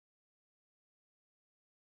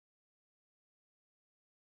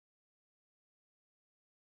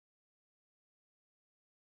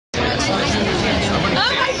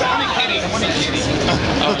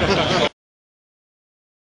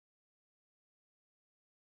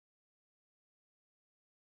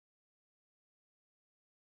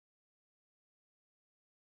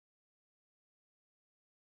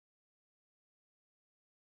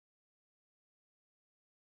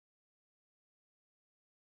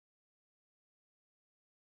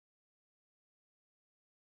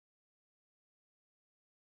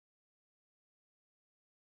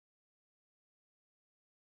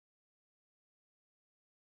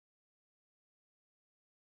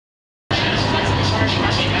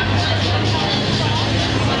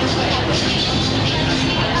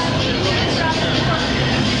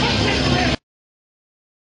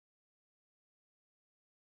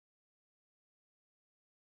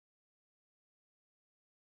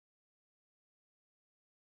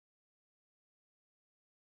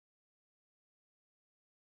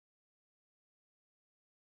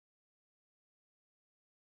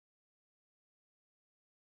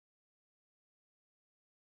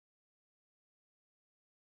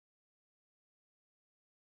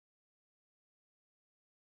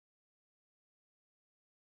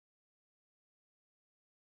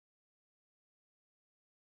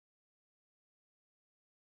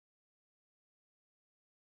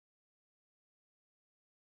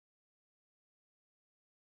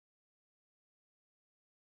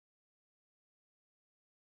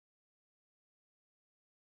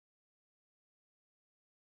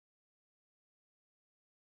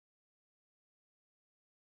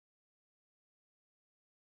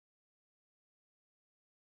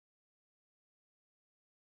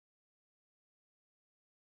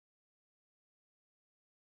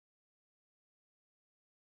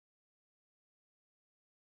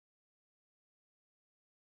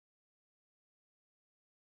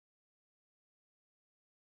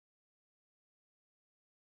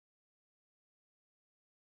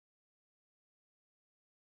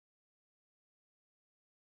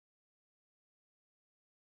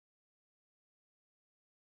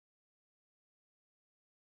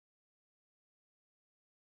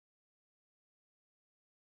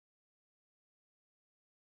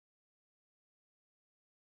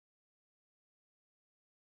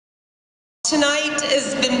Tonight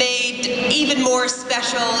has been made even more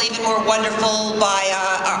special, even more wonderful by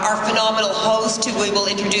our phenomenal host, who we will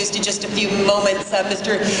introduce in just a few moments,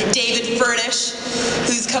 Mr. David Furnish,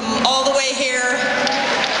 who's come all the way here,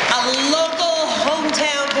 a local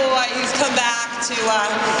hometown boy who's come back to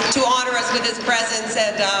honor us with his presence,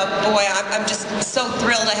 and boy, I'm just so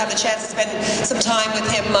thrilled I have the chance to spend some time with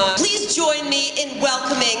him. Please join me in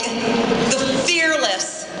welcoming the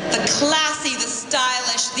fearless, the classy, the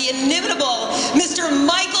stylish, the inimitable Mr.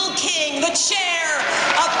 Michael King, the chair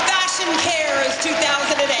of sCares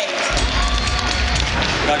 2008.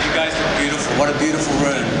 God, you guys look beautiful. What a beautiful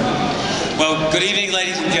room. Well, good evening,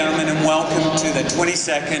 ladies and gentlemen, and welcome to the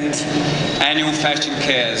 22nd annual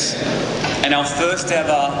sCares and our first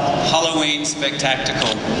ever Halloween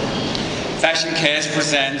spectacle. sCares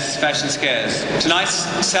presents sCares. Tonight's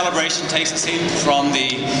celebration takes us in from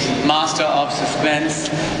the master of suspense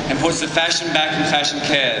and puts the fashion back in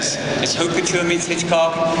sCares. It's haute couture meets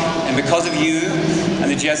Hitchcock, and because of you and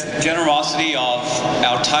the generosity of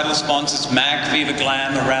our title sponsors, MAC, Viva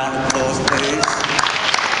Glam, a round of applause, please.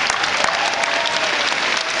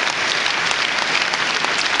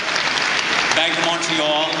 Bank of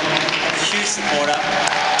Montreal, huge supporter.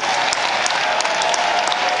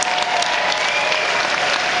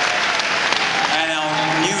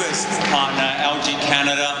 Partner, LG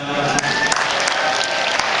Canada.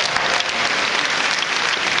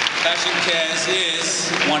 sCares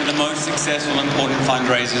is one of the most successful and important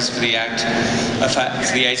fundraisers for the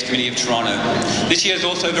AIDS community of Toronto. This year is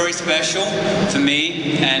also very special for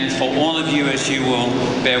me and for all of you, as you will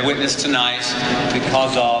bear witness tonight,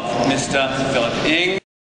 because of Mr. Philip Ng.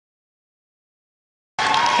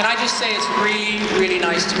 Can I just say it's really, really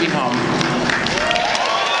nice to be home.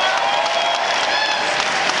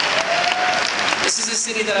 This is a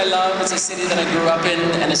city that I love, it's a city that I grew up in,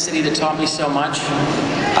 and a city that taught me so much.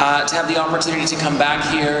 To have the opportunity to come back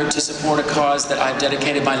here to support a cause that I've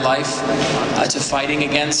dedicated my life to fighting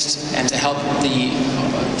against, and to help the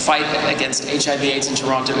fight against HIV/AIDS in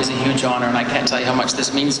Toronto is a huge honor, and I can't tell you how much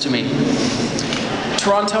this means to me.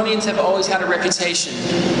 Torontonians have always had a reputation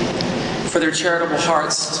for their charitable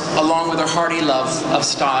hearts, along with their hearty love of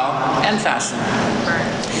style and fashion.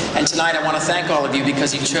 And tonight I want to thank all of you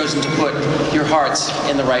because you've chosen to put your hearts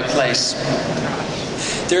in the right place.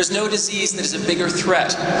 There is no disease that is a bigger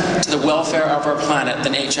threat to the welfare of our planet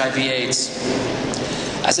than HIV/AIDS.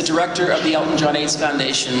 As a director of the Elton John AIDS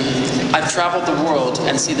Foundation, I've traveled the world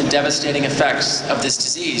and see the devastating effects of this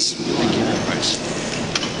disease.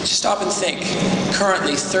 Just stop and think.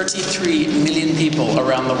 Currently, 33 million people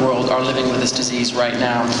around the world are living with this disease right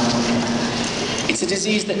now. It's a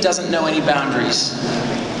disease that doesn't know any boundaries.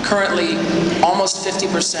 Currently, almost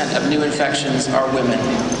 50% of new infections are women.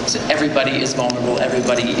 So everybody is vulnerable,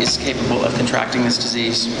 everybody is capable of contracting this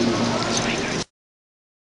disease.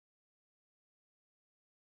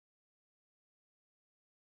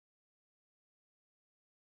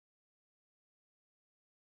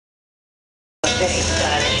 Very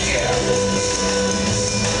stylish girl.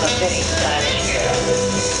 A very stylish girl.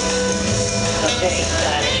 A very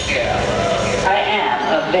stylish girl. I am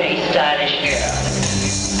a very stylish girl.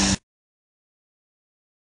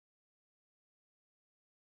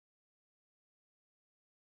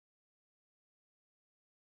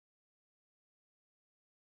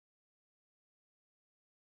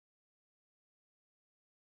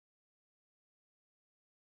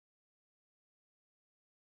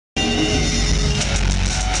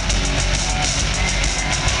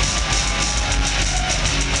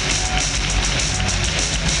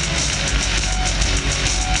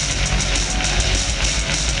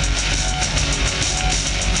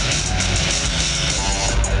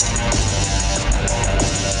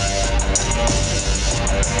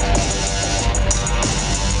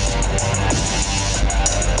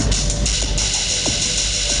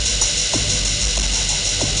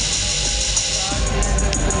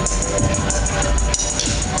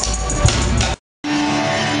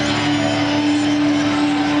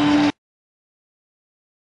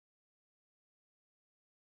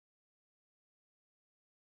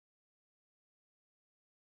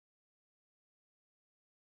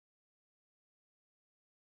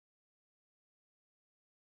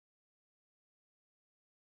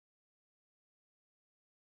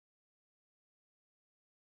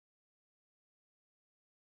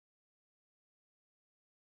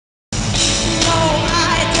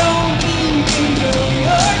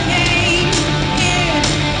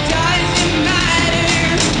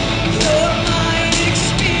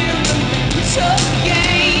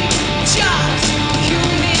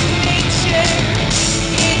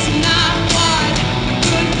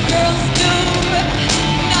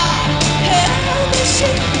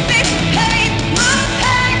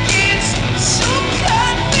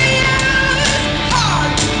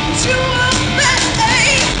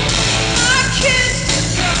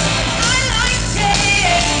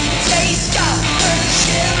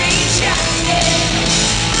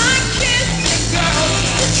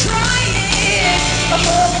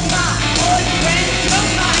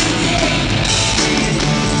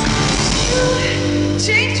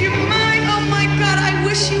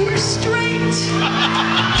 you were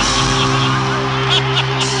straight.